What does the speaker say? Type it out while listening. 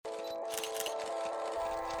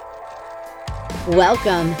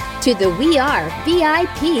Welcome to the We Are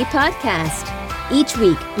VIP podcast. Each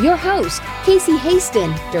week, your host, Casey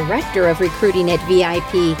Haston, Director of Recruiting at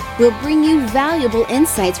VIP, will bring you valuable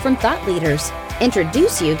insights from thought leaders,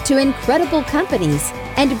 introduce you to incredible companies,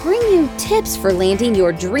 and bring you tips for landing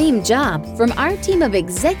your dream job from our team of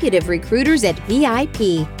executive recruiters at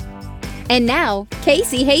VIP. And now,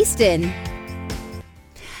 Casey Haston.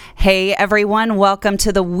 Hey everyone, welcome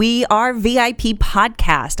to the We Are VIP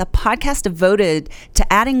podcast, a podcast devoted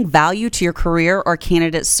to adding value to your career or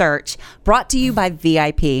candidate search, brought to you by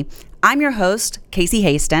VIP. I'm your host, Casey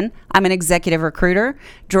Haston. I'm an executive recruiter,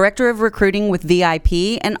 director of recruiting with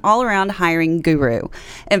VIP, and all-around hiring guru.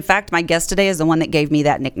 In fact, my guest today is the one that gave me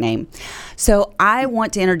that nickname. So I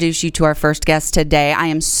want to introduce you to our first guest today. I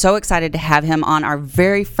am so excited to have him on our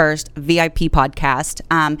very first VIP podcast.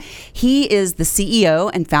 He is the CEO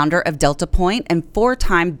and founder of Delta Point and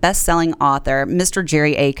four-time best-selling author, Mr.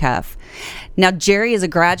 Jerry Acuff. Now, Jerry is a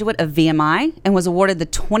graduate of VMI and was awarded the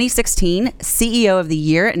 2016 CEO of the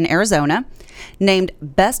Year in Arizona, named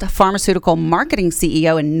Best Pharmaceutical Marketing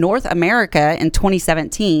CEO in North America in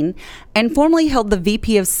 2017, and formerly held the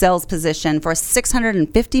VP of Sales position for a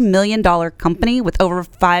 $650 million company with over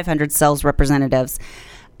 500 sales representatives.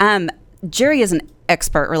 Jerry is an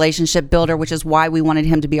expert relationship builder, which is why we wanted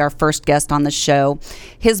him to be our first guest on the show.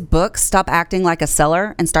 His book, Stop Acting Like a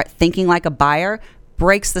Seller and Start Thinking Like a Buyer,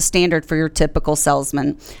 breaks the standard for your typical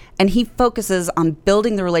salesman. And he focuses on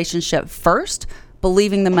building the relationship first,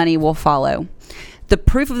 believing the money will follow. The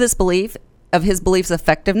proof of this belief, of his belief's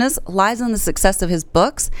effectiveness, lies in the success of his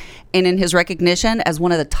books and in his recognition as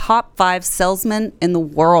one of the top 5 salesmen in the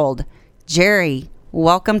world. Jerry,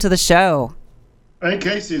 welcome to the show. Hey,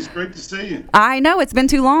 Casey, it's great to see you. I know, it's been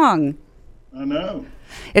too long. I know.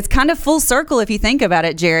 It's kind of full circle if you think about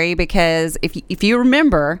it, Jerry, because if you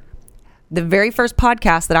remember, the very first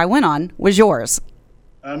podcast that I went on was yours.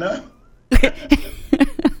 I know.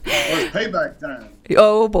 Well, it's payback time.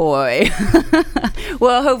 Oh, boy.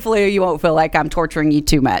 Well, hopefully you won't feel like I'm torturing you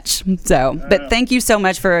too much. But thank you so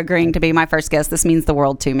much for agreeing to be my first guest. This means the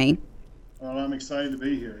world to me. Well, I'm excited to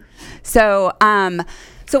be here. So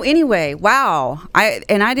anyway, wow. I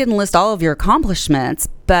didn't list all of your accomplishments,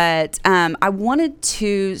 but I wanted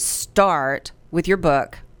to start with your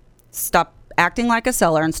book, Stop Acting Like a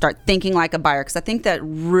Seller and Start Thinking Like a Buyer, because I think that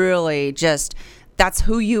really that's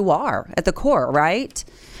who you are at the core, right?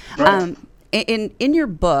 Right. In your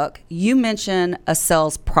book, you mention a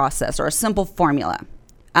sales process or a simple formula,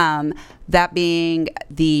 that being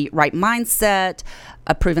the right mindset,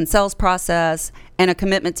 a proven sales process, and a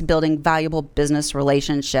commitment to building valuable business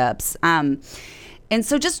relationships. And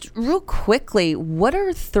so just real quickly, what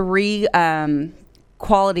are 3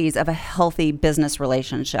 qualities of a healthy business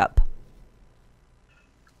relationship?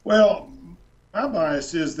 Well, my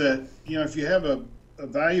bias is that, if you have a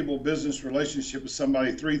valuable business relationship with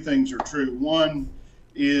somebody, 3 things are true. One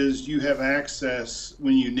is you have access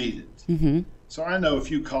when you need it. Mm-hmm. So I know if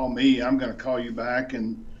you call me, I'm going to call you back,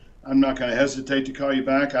 and I'm not going to hesitate to call you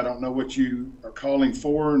back. I don't know what you are calling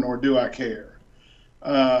for, nor do I care.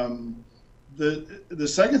 The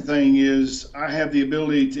second thing is I have the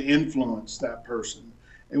ability to influence that person.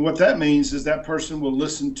 And what that means is that person will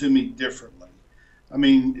listen to me differently. I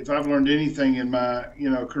mean, if I've learned anything in my,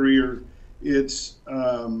 career, it's,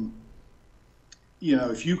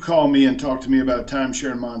 if you call me and talk to me about a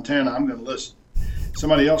timeshare in Montana, I'm going to listen.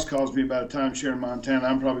 Somebody else calls me about a timeshare in Montana,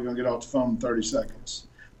 I'm probably going to get off the phone in 30 seconds.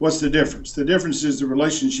 What's the difference? The difference is the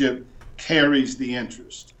relationship carries the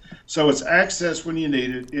interest. So it's access when you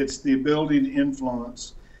need it. It's the ability to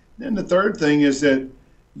influence. Then the third thing is that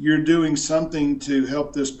you're doing something to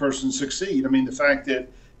help this person succeed. I mean, the fact that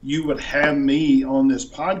you would have me on this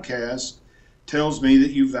podcast tells me that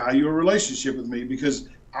you value a relationship with me, because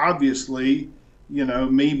obviously,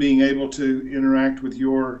 me being able to interact with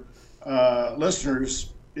your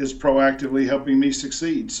listeners is proactively helping me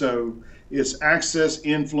succeed. So it's access,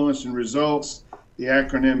 influence, and results. The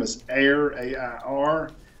acronym is AIR, A-I-R.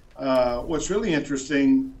 What's really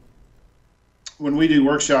interesting, when we do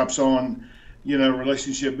workshops on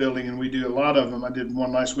relationship building, and we do a lot of them. I did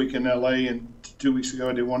one last week in LA, and 2 weeks ago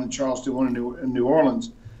I did one in Charleston, one in New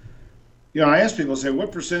Orleans. I ask people, say,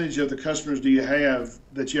 what percentage of the customers do you have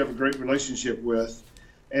that you have a great relationship with?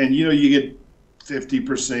 And you get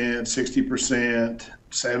 50%, 60%,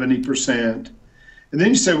 70%. And then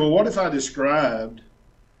you say, well, what if I described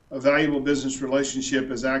a valuable business relationship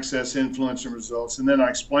as access, influence, and results? And then I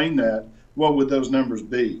explain that, what would those numbers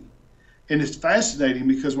be? And it's fascinating,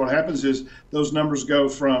 because what happens is those numbers go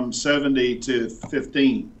from 70 to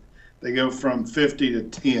 15. They go from 50 to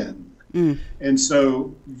 10. And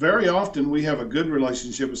so very often we have a good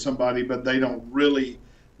relationship with somebody, but they don't really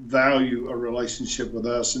value a relationship with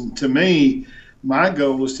us. And to me, my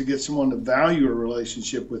goal is to get someone to value a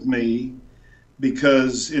relationship with me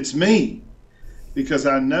because it's me. Because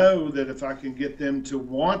I know that if I can get them to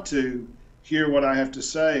want to hear what I have to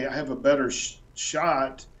say, I have a better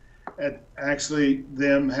shot at actually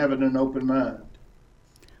them having an open mind.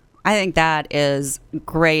 I think that is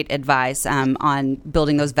great advice on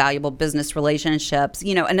building those valuable business relationships.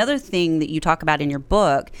 You know, another thing that you talk about in your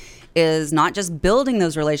book is not just building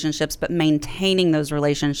those relationships, but maintaining those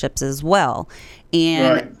relationships as well.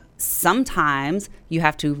 And Right. sometimes you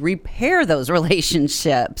have to repair those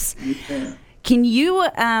relationships. You can. Can you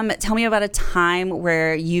tell me about a time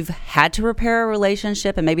where you've had to repair a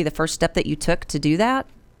relationship and maybe the first step that you took to do that?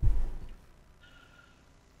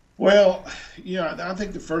 Well, I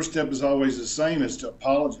think the first step is always the same, is to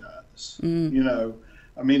apologize. I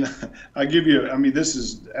mean, this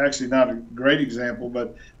is actually not a great example,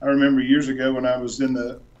 but I remember years ago when I was in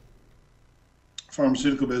the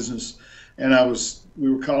pharmaceutical business and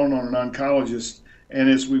we were calling on an oncologist, and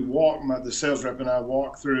as we walked, the sales rep and I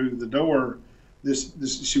walked through the door,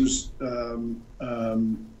 she was, I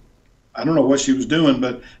don't know what she was doing,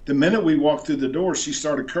 but the minute we walked through the door, she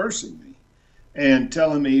started cursing me and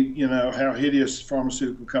telling me, how hideous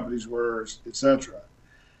pharmaceutical companies were, et cetera.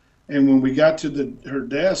 And when we got to her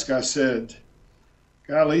desk, I said,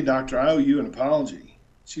 "Golly, doctor, I owe you an apology."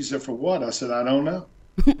 She said, "For what?" I said, "I don't know."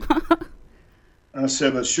 I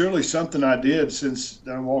said, "But surely something I did since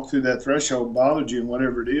I walked through that threshold bothered you, and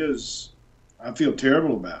whatever it is, I feel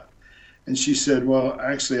terrible about." And she said, "Well,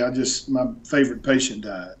 actually, my favorite patient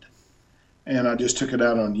died, and I just took it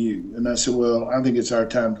out on you." And I said, "Well, I think it's our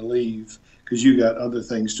time to leave, because you got other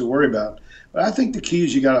things to worry about." But I think the key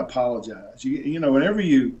is you got to apologize.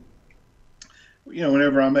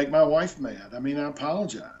 Whenever I make my wife mad, I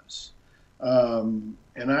apologize. And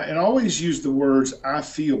I always use the words, "I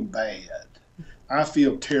feel bad. I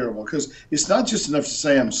feel terrible," because it's not just enough to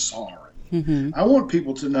say I'm sorry. Mm-hmm. I want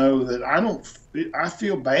people to know that I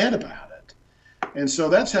feel bad about it. And so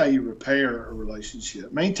that's how you repair a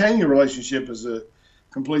relationship. Maintaining a relationship is a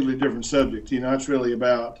completely different subject. It's really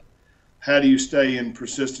about, how do you stay in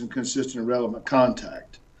persistent, consistent, and relevant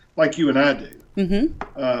contact, like you and I do? Mm-hmm.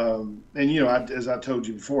 As I told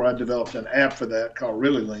you before, I developed an app for that called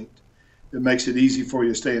Really Linked that makes it easy for you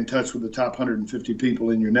to stay in touch with the top 150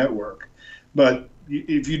 people in your network. But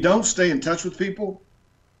if you don't stay in touch with people,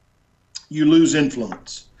 you lose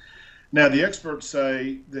influence. Now, the experts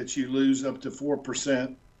say that you lose up to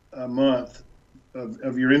 4% a month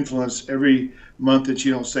of your influence every month that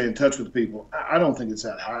you don't stay in touch with people. I don't think it's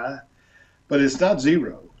that high, but it's not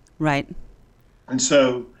zero. Right. And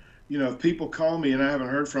so, if people call me and I haven't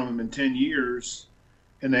heard from them in 10 years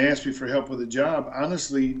and they ask me for help with a job,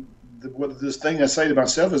 honestly, this thing I say to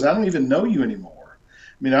myself is, I don't even know you anymore.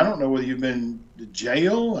 I don't know whether you've been to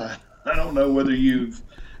jail. I don't know whether you've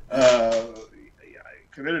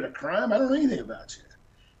committed a crime. I don't know anything about you.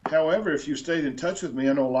 However, if you stayed in touch with me,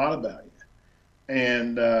 I know a lot about you.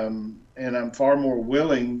 And I'm far more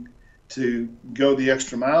willing to go the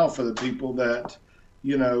extra mile for the people that,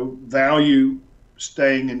 value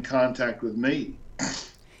staying in contact with me.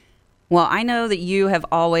 Well, I know that you have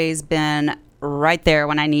always been right there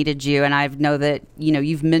when I needed you, and I know that,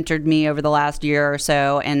 you've mentored me over the last year or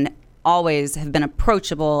so, and always have been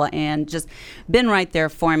approachable and just been right there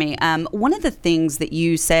for me. One of the things that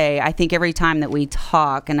you say, I think every time that we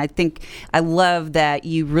talk, and I love that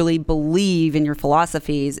you really believe in your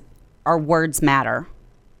philosophies, are words matter.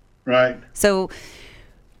 Right. So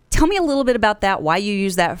tell me a little bit about that, why you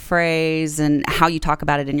use that phrase and how you talk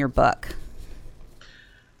about it in your book.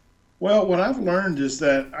 Well, what I've learned is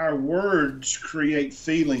that our words create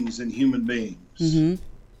feelings in human beings. Mm-hmm.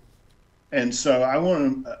 And so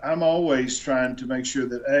I'm always trying to make sure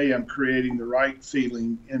that I'm creating the right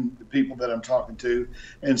feeling in the people that I'm talking to.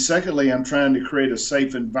 And secondly, I'm trying to create a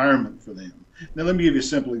safe environment for them. Now, let me give you a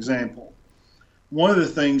simple example. One of the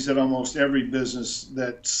things that almost every business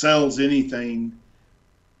that sells anything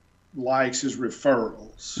likes is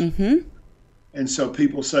referrals. Mm-hmm. And so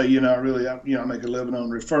people say, I make a living on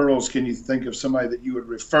referrals. Can you think of somebody that you would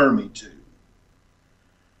refer me to?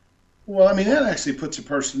 Well, that actually puts a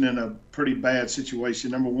person in a pretty bad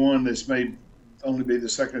situation. Number one, this may only be the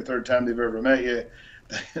second or third time they've ever met you.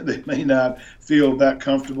 They may not feel that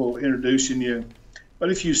comfortable introducing you. But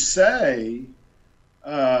if you say,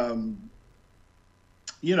 I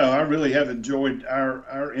really have enjoyed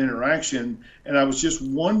our interaction, and I was just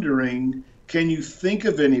wondering, can you think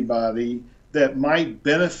of anybody that might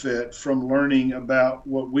benefit from learning about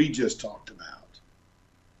what we just talked about?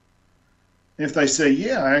 If they say,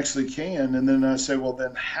 yeah, I actually can, and then I say, well,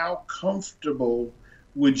 then how comfortable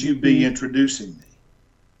would you be introducing me?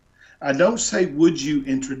 I don't say, would you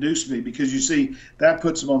introduce me? Because you see, that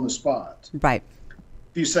puts them on the spot. Right.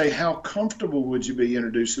 If you say, how comfortable would you be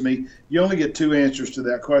introducing me? You only get two answers to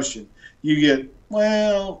that question. You get,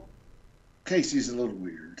 well, Casey's a little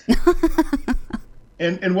weird.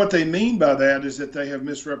 And what they mean by that is that they have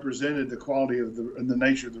misrepresented the quality of the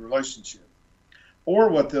nature of the relationship. Or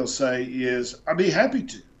what they'll say is, I'd be happy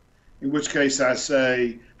to, in which case I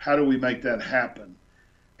say, how do we make that happen?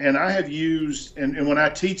 And I have used, and when I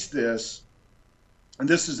teach this, and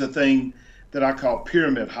this is the thing that I call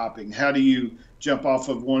pyramid hopping. How do you jump off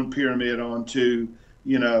of one pyramid onto,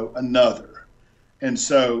 another? And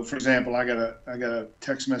so, for example, I got a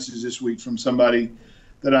text message this week from somebody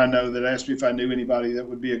that I know that asked me if I knew anybody that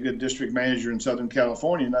would be a good district manager in Southern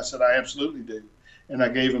California. And I said, I absolutely do. And I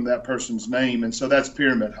gave them that person's name. And so that's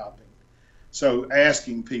pyramid hopping. So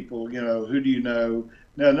asking people, who do you know?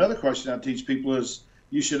 Now, another question I teach people is,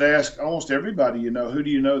 you should ask almost everybody who do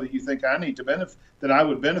you know that you think I need to benefit, that I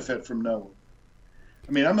would benefit from knowing?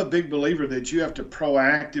 I mean, I'm a big believer that you have to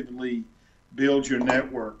proactively build your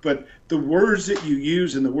network. But the words that you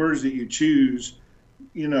use and the words that you choose,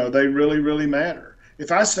 they really, really matter.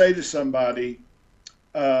 If I say to somebody,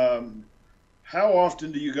 how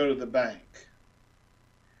often do you go to the bank?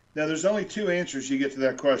 Now, there's only two answers you get to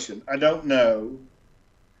that question. I don't know,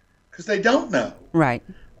 because they don't know. Right.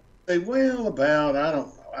 Say, well, about, I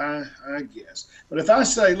don't know, I guess. But if I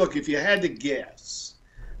say, look, if you had to guess,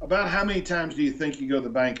 about how many times do you think you go to the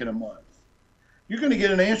bank in a month? You're going to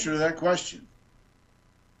get an answer to that question.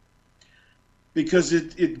 Because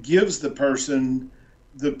it gives the person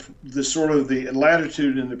the sort of the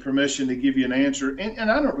latitude and the permission to give you an answer.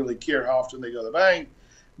 And I don't really care how often they go to the bank,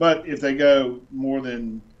 but if they go more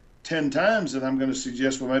than 10 times, then I'm going to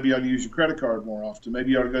suggest, well, maybe you ought to use your credit card more often.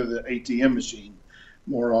 Maybe you ought to go to the ATM machine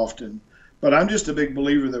more often. But I'm just a big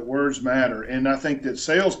believer that words matter. And I think that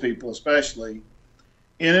salespeople, especially,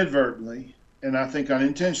 inadvertently, and I think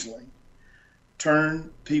unintentionally,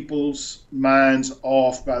 turn people's minds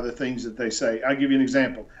off by the things that they say. I'll give you an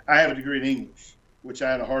example. I have a degree in English, which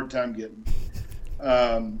I had a hard time getting.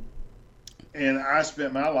 And I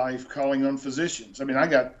spent my life calling on physicians. I mean, I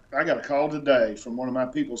got a call today from one of my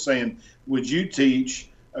people saying, would you teach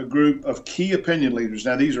a group of key opinion leaders?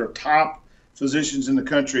 Now, these are top physicians in the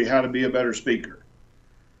country, how to be a better speaker.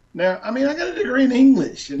 Now, I mean, I got a degree in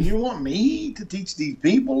English, and you want me to teach these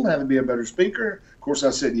people how to be a better speaker? Of course, I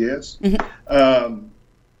said yes,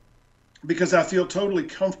 because I feel totally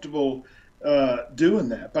comfortable doing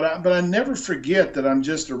that. But I never forget that I'm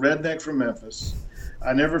just a redneck from Memphis.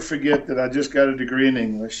 I never forget that I just got a degree in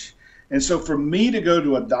English. And so for me to go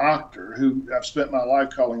to a doctor who I've spent my life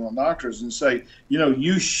calling on doctors and say,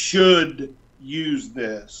 you should use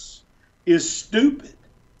this is stupid.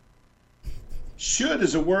 Should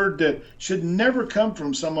is a word that should never come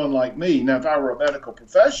from someone like me. Now, if I were a medical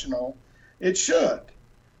professional, it should.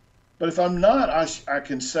 But if I'm not, I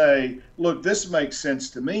can say, look, this makes sense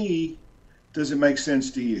to me. Does it make sense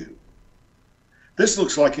to you? This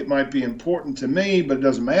looks like it might be important to me, but it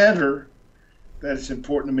doesn't matter that it's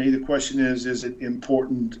important to me. The question is it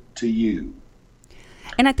important to you?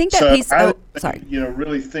 And I think that piece, sorry.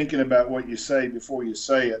 Really thinking about what you say before you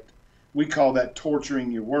say it, we call that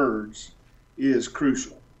torturing your words, is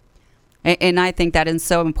crucial. And I think that is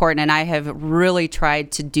so important. And I have really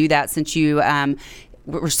tried to do that since you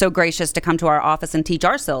were so gracious to come to our office and teach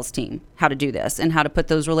our sales team how to do this and how to put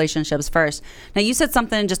those relationships first. Now, you said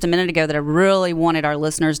something just a minute ago that I really wanted our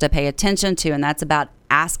listeners to pay attention to, and that's about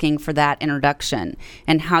asking for that introduction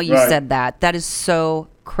and how you said that. That is so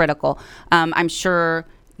critical. I'm sure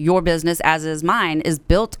your business, as is mine, is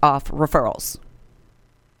built off referrals.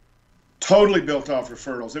 Totally built off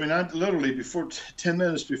referrals. I mean, I literally 10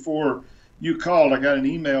 minutes before you called, I got an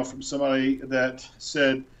email from somebody that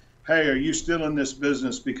said, hey, are you still in this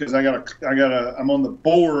business? Because I'm on the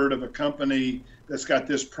board of a company that's got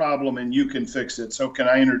this problem and you can fix it. So can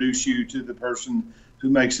I introduce you to the person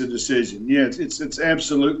who makes the decision? Yeah, it's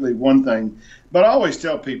absolutely one thing. But I always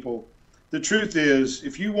tell people, the truth is,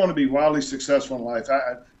 if you want to be wildly successful in life,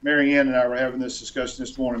 Mary Ann and I were having this discussion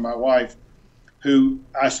this morning, my wife, who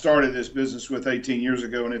I started this business with 18 years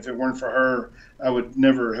ago. And if it weren't for her, I would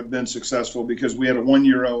never have been successful because we had a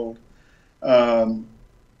 1-year-old.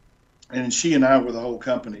 And she and I were the whole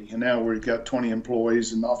company. And now we've got 20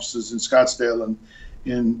 employees and offices in Scottsdale and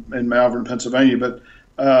in Malvern, Pennsylvania. But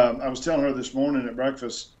I was telling her this morning at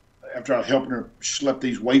breakfast, after I helped her schlep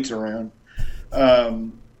these weights around,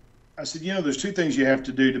 I said, there's two things you have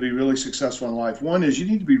to do to be really successful in life. One is you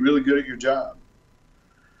need to be really good at your job.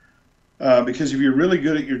 because if you're really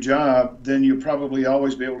good at your job, then you'll probably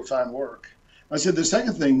always be able to find work. I said the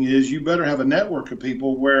second thing is you better have a network of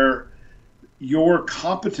people where your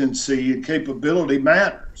competency and capability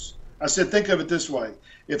matters. I said, think of it this way.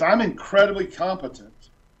 If I'm incredibly competent,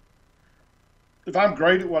 if I'm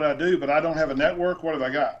great at what I do, but I don't have a network, what have I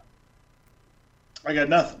got? I got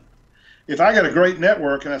nothing. If I got a great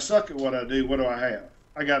network and I suck at what I do, what do I have?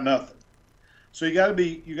 I got nothing. So you got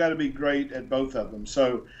to be great at both of them.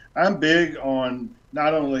 So I'm big on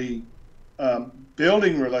not only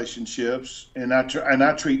building relationships, and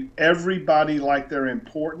I treat everybody like they're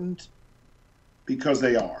important because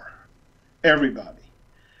they are. Everybody.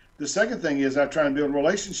 The second thing is I try and build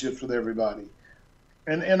relationships with everybody.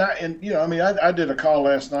 And I did a call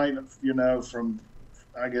last night, from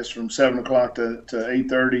 7:00 to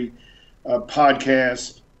 8:30,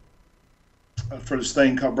 podcast for this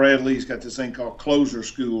thing called Bradley's got this thing called Closer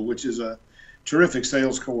School, which is a terrific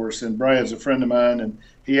sales course. And Brad's a friend of mine, and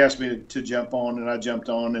he asked me to jump on, and I jumped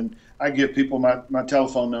on, and I give people my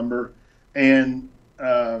telephone number. And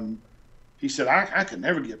he said, I could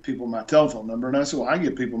never give people my telephone number. And I said, well, I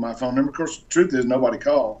give people my phone number. Of course, the truth is nobody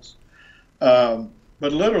calls.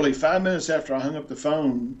 But literally 5 minutes after I hung up the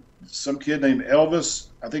phone, some kid named Elvis,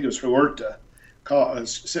 I think it was Huerta,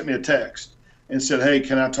 sent me a text and said, hey,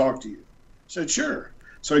 can I talk to you? I said, sure.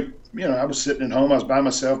 So, I was sitting at home. I was by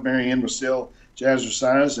myself. Mary Ann was still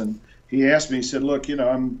jazzercise. And he asked me, he said, look,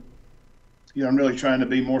 I'm really trying to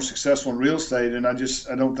be more successful in real estate. And I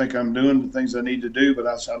don't think I'm doing the things I need to do. But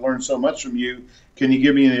I learned so much from you. Can you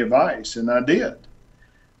give me any advice? And I did.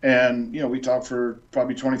 And, we talked for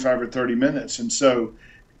probably 25 or 30 minutes. And so,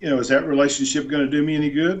 is that relationship going to do me any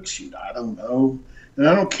good? Shoot, I don't know. And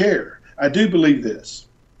I don't care. I do believe this.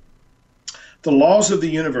 The laws of the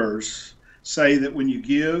universe say that when you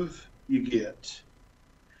give, you get.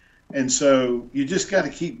 And so you just got to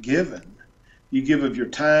keep giving. You give of your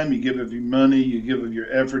time, you give of your money, you give of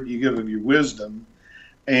your effort, you give of your wisdom,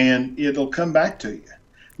 and it'll come back to you.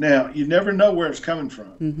 Now, you never know where it's coming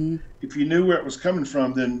from. Mm-hmm. If you knew where it was coming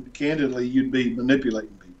from, then candidly, you'd be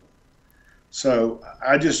manipulating people. So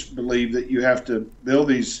I just believe that you have to build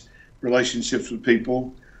these relationships with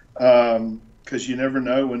people because you never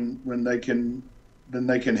know when they can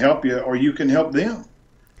help you or you can help them.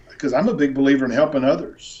 Because I'm a big believer in helping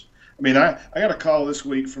others. I mean, I got a call this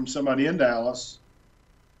week from somebody in Dallas.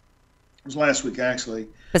 It was last week, actually.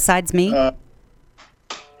 Besides me?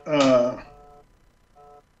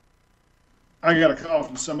 I got a call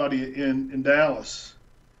from somebody in Dallas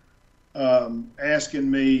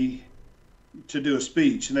asking me to do a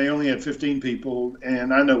speech, and they only had 15 people,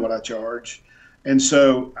 and I know what I charge. And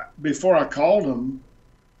so before I called them,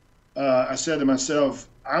 I said to myself,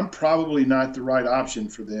 I'm probably not the right option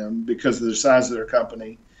for them because of the size of their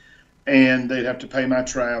company, and they'd have to pay my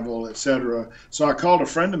travel, et cetera. So I called a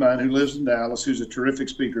friend of mine who lives in Dallas, who's a terrific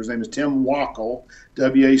speaker. His name is Tim Wackel,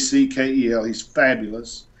 Wackel. He's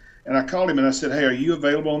fabulous. And I called him and I said, hey, are you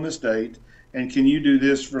available on this date? And can you do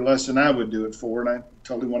this for less than I would do it for? And I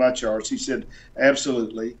told him what I charged. He said,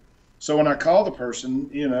 absolutely. So when I called the person,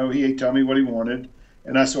 he told me what he wanted.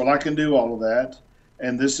 And I said, well, I can do all of that.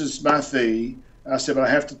 And this is my fee. I said, but I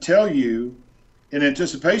have to tell you, in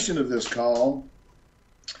anticipation of this call,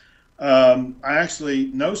 I actually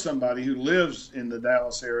know somebody who lives in the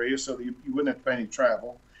Dallas area, so you wouldn't have to pay any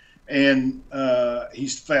travel. And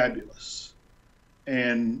he's fabulous.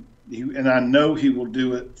 And I know he will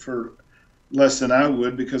do it for less than I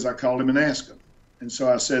would because I called him and asked him. And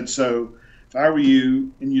so I said, so if I were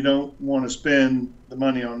you and you don't want to spend the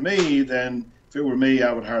money on me, then if it were me,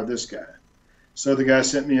 I would hire this guy. So the guy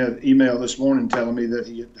sent me an email this morning telling me that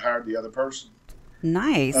he had hired the other person.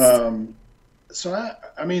 Nice. So I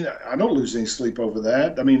don't lose any sleep over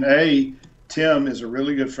that. I mean, Tim is a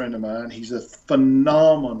really good friend of mine. He's a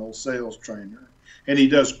phenomenal sales trainer, and he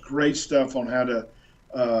does great stuff on how to.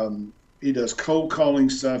 He does cold calling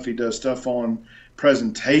stuff. He does stuff on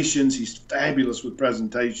presentations. He's fabulous with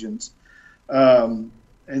presentations.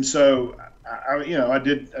 And so I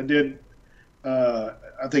did.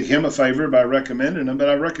 I think him a favor by recommending him, but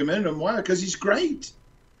I recommended him. Why? Because he's great,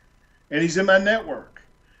 and he's in my network.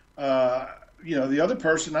 The other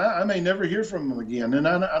person, I may never hear from him again, and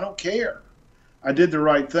I don't care. I did the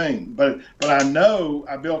right thing, but I know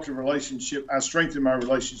I built a relationship. I strengthened my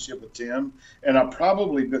relationship with Tim, and I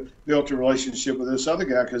probably built a relationship with this other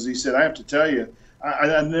guy because he said, I have to tell you,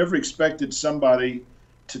 I never expected somebody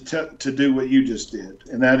to do what you just did,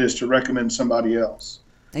 and that is to recommend somebody else.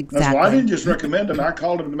 Exactly. Well, I didn't just recommend him. I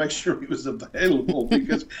called him to make sure he was available,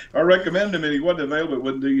 because if I recommended him and he wasn't available, it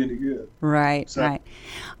wouldn't do you any good. Right.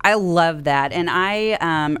 I love that. And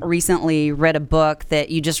I recently read a book that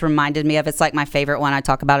you just reminded me of. It's like my favorite one. I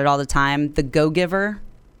talk about it all the time. The Go-Giver.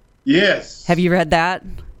 Yes. Have you read that?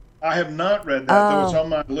 I have not read that. Though it's on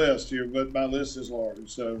my list here, but my list is large.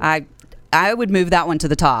 So I would move that one to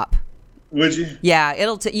the top. Would you?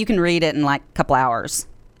 Yeah, you can read it in like a couple hours.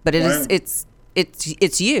 But it's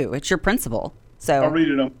you. It's your principle. So I'll read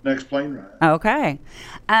it on the next plane ride. Okay.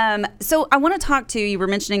 So I want to talk to you. You were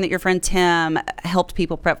mentioning that your friend Tim helped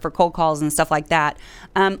people prep for cold calls and stuff like that.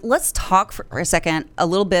 Let's talk for a second a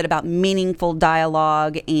little bit about meaningful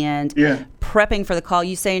dialogue and prepping for the call.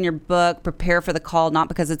 You say in your book, prepare for the call, not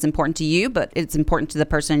because it's important to you, but it's important to the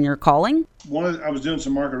person you're calling. I was doing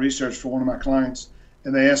some market research for one of my clients,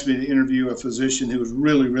 and they asked me to interview a physician who was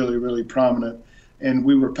really, really, really prominent. And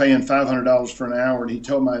we were paying $500 for an hour, and he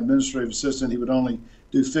told my administrative assistant he would only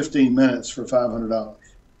do 15 minutes for $500.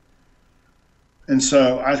 And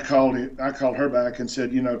so I called her back and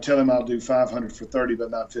said, tell him I'll do 500 for 30,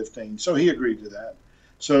 but not 15. So he agreed to that.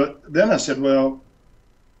 So then I said, well,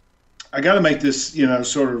 I got to make this,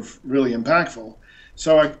 sort of really impactful.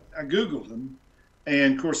 So I Googled him,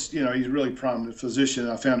 and of course, he's a really prominent physician.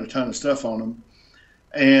 I found a ton of stuff on him.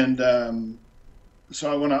 And,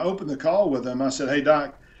 so when I opened the call with him, I said, hey,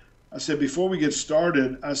 Doc, I said, before we get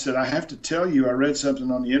started, I said, I have to tell you, I read something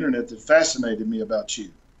on the internet that fascinated me about you.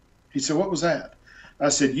 He said, what was that? I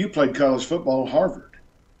said, you played college football at Harvard.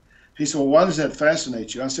 He said, well, why does that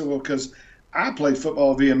fascinate you? I said, well, because I played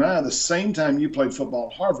football at VMI the same time you played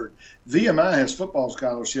football at Harvard. VMI has football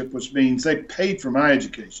scholarship, which means they paid for my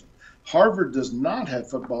education. Harvard does not have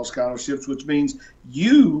football scholarships, which means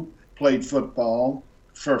you played football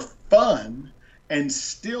for fun and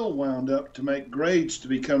still wound up to make grades to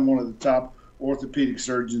become one of the top orthopedic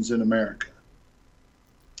surgeons in America.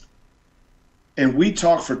 And we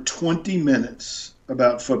talked for 20 minutes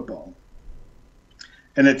about football.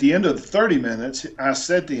 And at the end of the 30 minutes, I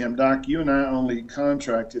said to him, Doc, you and I only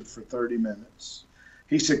contracted for 30 minutes.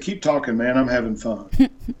 He said, keep talking, man, I'm having fun.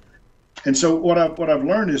 And so what I've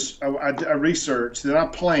learned is I research, then I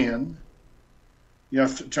plan,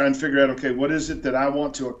 try and figure out, okay, what is it that I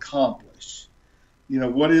want to accomplish?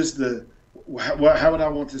 What is how would I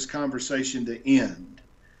want this conversation to end?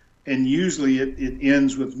 And usually it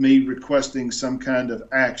ends with me requesting some kind of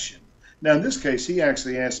action. Now, in this case, he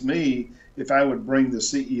actually asked me if I would bring the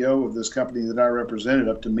CEO of this company that I represented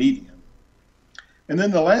up to meet him. And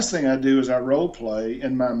then the last thing I do is I role play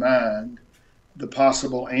in my mind the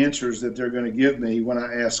possible answers that they're going to give me when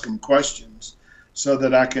I ask them questions, so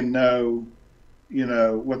that I can know,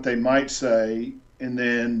 what they might say, and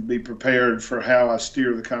then be prepared for how I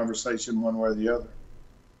steer the conversation one way or the other.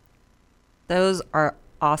 Those are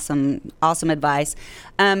awesome advice.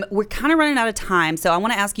 We're kind of running out of time, so I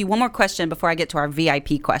want to ask you one more question before I get to our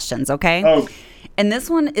VIP questions, okay? Oh. And this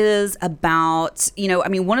one is about,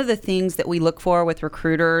 one of the things that we look for with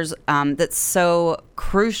recruiters that's so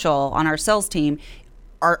crucial on our sales team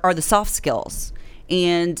are the soft skills.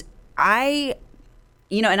 And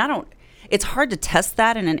it's hard to test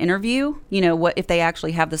that in an interview, what if they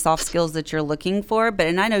actually have the soft skills that you're looking for.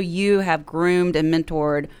 And I know you have groomed and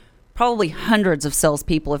mentored probably hundreds of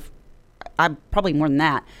salespeople, probably more than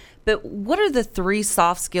that. But what are the 3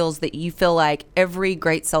 soft skills that you feel like every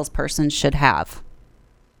great salesperson should have?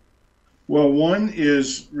 Well, 1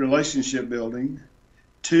 is relationship building.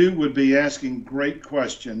 2 would be asking great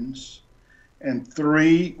questions. And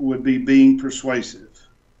 3 would be being persuasive.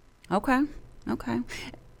 Okay.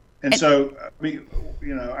 And so, one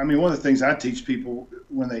of the things I teach people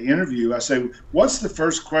when they interview, I say, what's the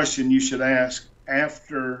first question you should ask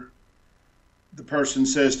after the person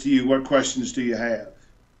says to you, what questions do you have?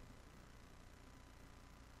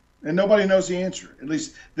 And nobody knows the answer. At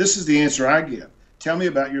least this is the answer I give. Tell me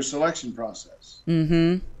about your selection process.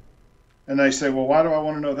 Mm-hmm. And they say, well, why do I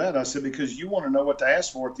want to know that? I said, because you want to know what to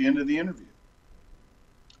ask for at the end of the interview.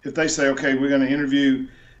 If they say, okay, we're going to interview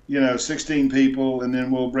 16 people, and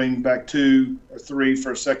then we'll bring back 2 or 3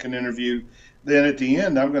 for a second interview. Then at the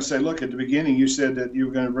end, I'm going to say, look, at the beginning, you said that you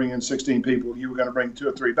were going to bring in 16 people. You were going to bring 2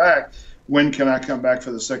 or 3 back. When can I come back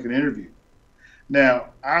for the second interview? Now,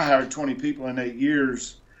 I hired 20 people in 8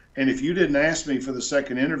 years, and if you didn't ask me for the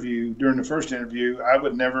second interview during the first interview, I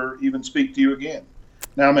would never even speak to you again.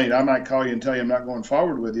 Now, I might call you and tell you I'm not going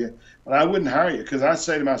forward with you, but I wouldn't hire you, because I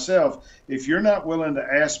say to myself, if you're not willing to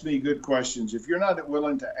ask me good questions, if you're not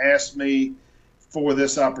willing to ask me for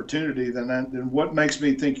this opportunity, then what makes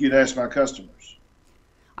me think you'd ask my customers?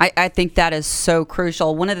 I think that is so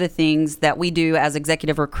crucial. One of the things that we do as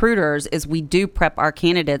executive recruiters is we do prep our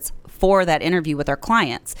candidates for that interview with our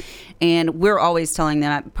clients. And we're always telling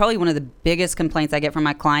them, probably one of the biggest complaints I get from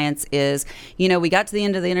my clients is, we got to the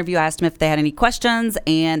end of the interview, I asked them if they had any questions,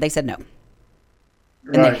 and they said no.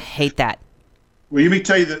 Right. And they hate that. Well, let me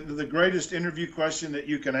tell you the greatest interview question that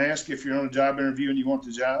you can ask if you're on a job interview and you want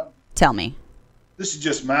the job. Tell me. This is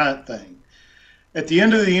just my thing. At the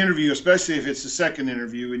end of the interview, especially if it's the second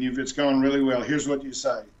interview and if it's gone really well, here's what you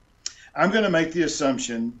say. I'm going to make the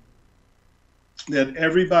assumption that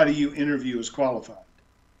everybody you interview is qualified.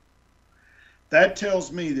 That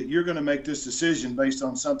tells me that you're going to make this decision based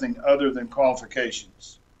on something other than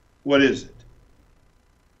qualifications. What is it?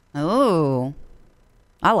 Oh,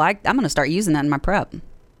 I'm going to start using that in my prep.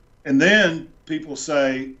 And then people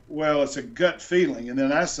say, well, it's a gut feeling. And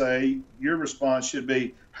then I say, your response should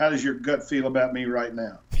be, how does your gut feel about me right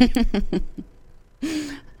now?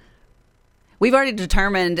 We've already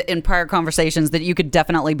determined in prior conversations that you could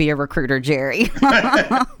definitely be a recruiter, Jerry.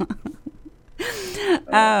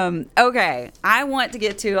 Okay, I want to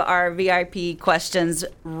get to our VIP questions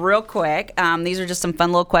real quick. These are just some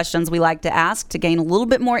fun little questions we like to ask to gain a little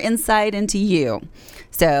bit more insight into you.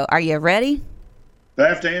 So, are you ready? Do I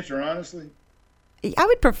have to answer honestly? I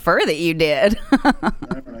would prefer that you did. All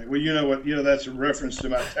right. Well, you know what? That's a reference to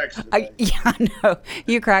my text today. I know.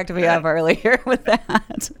 You cracked me up earlier with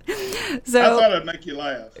that. So I thought I'd make you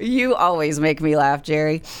laugh. You always make me laugh,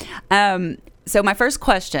 Jerry. So my first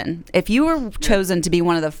question, if you were chosen to be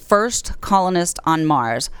one of the first colonists on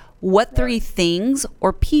Mars, what three things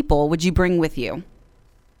or people would you bring with you?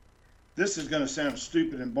 This is going to sound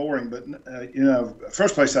stupid and boring, but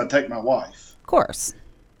first place I'd take my wife. Of course.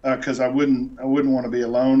 Because I wouldn't want to be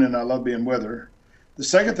alone, and I love being with her. The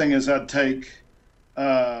second thing is I'd take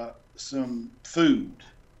some food,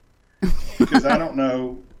 because I don't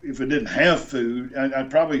know if it didn't have food. I'd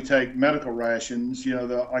probably take medical rations,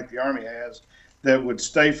 like the Army has, that would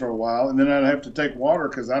stay for a while, and then I'd have to take water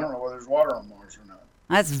because I don't know whether there's water on Mars or not.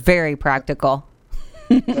 That's very practical.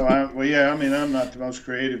 So I'm not the most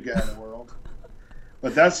creative guy in the world,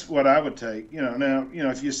 but that's what I would take. Now,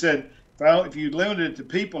 if you said, if you limited it to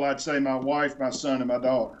people, I'd say my wife, my son, and my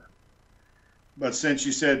daughter. But since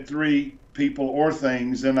you said three people or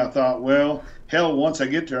things, then I thought, well, hell, once I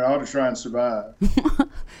get there, I ought to try and survive.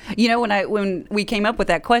 When we came up with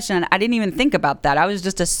that question, I didn't even think about that. I was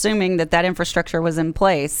just assuming that infrastructure was in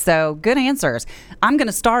place. So good answers. I'm going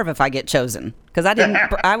to starve if I get chosen because I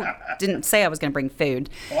didn't say I was going to bring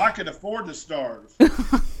food. Well, I could afford to starve.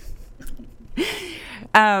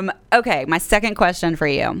 Okay, my second question for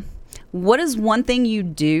you. What is one thing you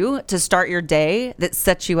do to start your day that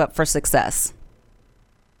sets you up for success?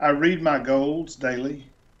 I read my goals daily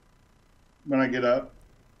when I get up.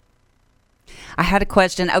 I had a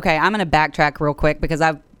question. Okay, I'm going to backtrack real quick because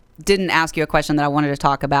I didn't ask you a question that I wanted to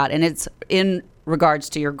talk about, and it's in regards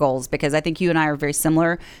to your goals because I think you and I are very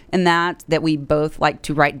similar in that we both like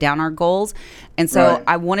to write down our goals. And so right.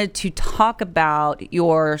 I wanted to talk about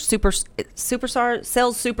your superstar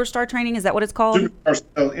sales training. Is that what it's called?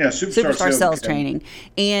 Superstar sales training.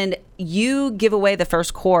 And you give away the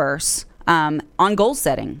first course on goal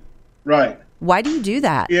setting. Right. Why do you do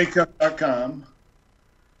that? Acuff.com.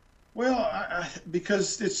 Well,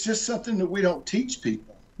 because it's just something that we don't teach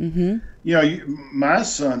people. Mm-hmm. My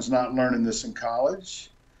son's not learning this in college.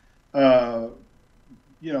 My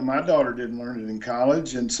daughter didn't learn it in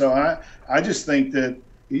college. And so I just think that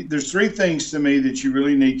there's three things to me that you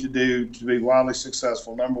really need to do to be wildly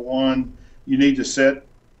successful. Number one, you need to set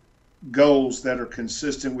goals that are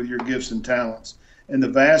consistent with your gifts and talents. And the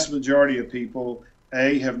vast majority of people,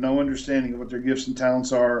 A, have no understanding of what their gifts and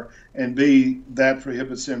talents are, and B, that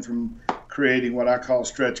prohibits them from creating what I call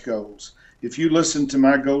stretch goals. If you listen to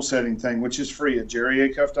my goal setting thing, which is free at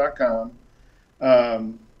jerryacuff.com,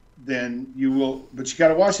 then you will, but you got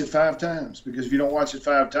to watch it 5 times, because if you don't watch it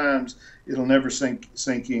 5 times, it'll never sink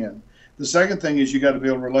in. The second thing is you got to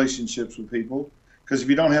build relationships with people, because if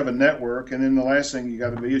you don't have a network, and then the last thing you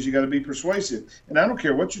got to be persuasive. And I don't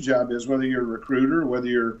care what your job is, whether you're a recruiter, whether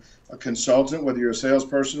you're a consultant, whether you're a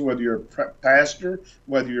salesperson, whether you're a pastor,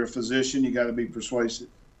 whether you're a physician, you got to be persuasive.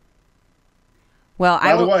 Well,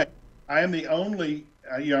 by the way, I am the only,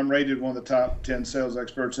 I'm rated one of the top 10 sales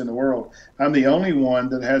experts in the world. I'm the only one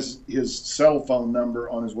that has his cell phone number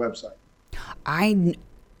on his website.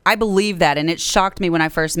 I believe that, and it shocked me when I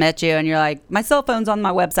first met you, and you're like, my cell phone's on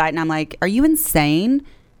my website, and I'm like, are you insane?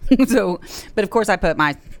 But of course I put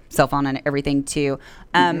my cell phone on everything too.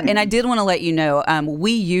 And I did want to let you know,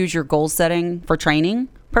 we use your goal setting for training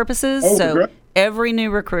purposes. So great. Every new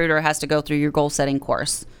recruiter has to go through your goal setting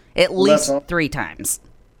course at least 3 times.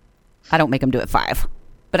 I don't make them do it 5,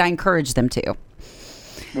 but I encourage them to.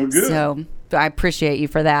 Well, good. So I appreciate you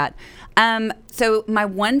for that. So my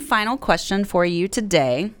one final question for you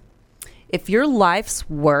today, if your life's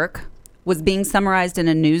work was being summarized in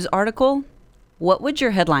a news article, what would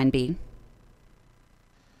your headline be?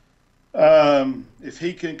 If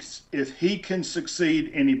he can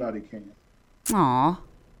succeed, anybody can. Aw.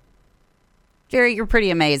 Jerry, you're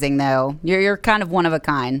pretty amazing, though. You're kind of one of a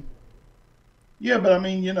kind. Yeah, but I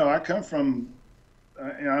mean, I come from,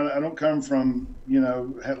 I don't come from,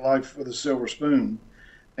 had life with a silver spoon.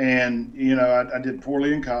 And, I did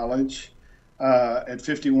poorly in college. At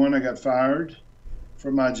 51, I got fired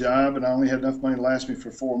from my job, and I only had enough money to last me for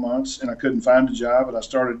 4 months, and I couldn't find a job. And I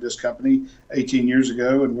started this company 18 years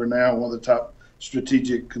ago, and we're now one of the top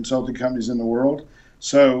strategic consulting companies in the world.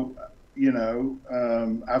 So,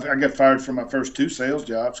 I got fired from my first 2 sales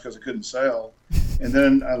jobs because I couldn't sell. And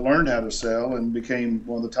then I learned how to sell and became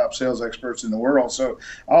one of the top sales experts in the world. So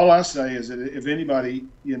all I say is that if anybody,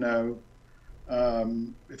 if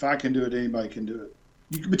I can do it, anybody can do it.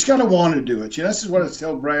 But you got to want to do it. This is what I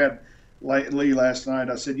told Brad Lee last night.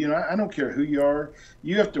 I said, I don't care who you are.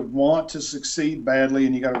 You have to want to succeed badly,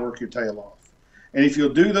 and you got to work your tail off. And if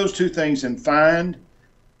you'll do those 2 things and find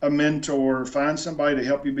a mentor, find somebody to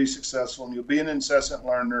help you be successful, and you'll be an incessant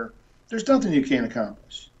learner, there's nothing you can't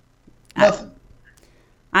accomplish. Nothing.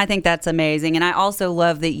 I think that's amazing. And I also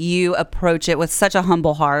love that you approach it with such a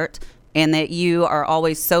humble heart and that you are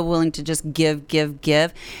always so willing to just give.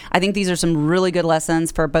 I think these are some really good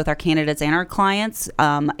lessons for both our candidates and our clients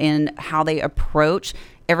in how they approach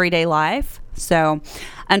everyday life. So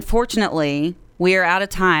unfortunately, we are out of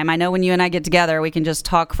time. I know when you and I get together, we can just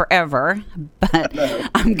talk forever, but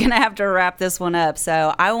I'm going to have to wrap this one up.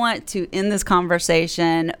 So I want to end this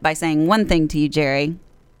conversation by saying one thing to you, Jerry.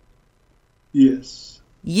 Yes.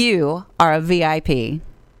 You are a VIP.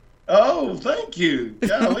 Oh, thank you.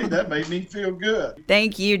 Golly, that made me feel good.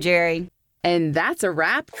 Thank you, Jerry. And that's a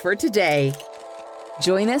wrap for today.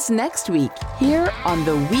 Join us next week here on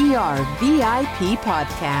the We Are VIP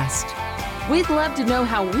podcast. We'd love to know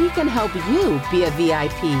how we can help you be a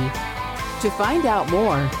VIP. To find out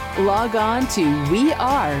more, log on to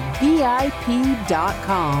wearevip.com.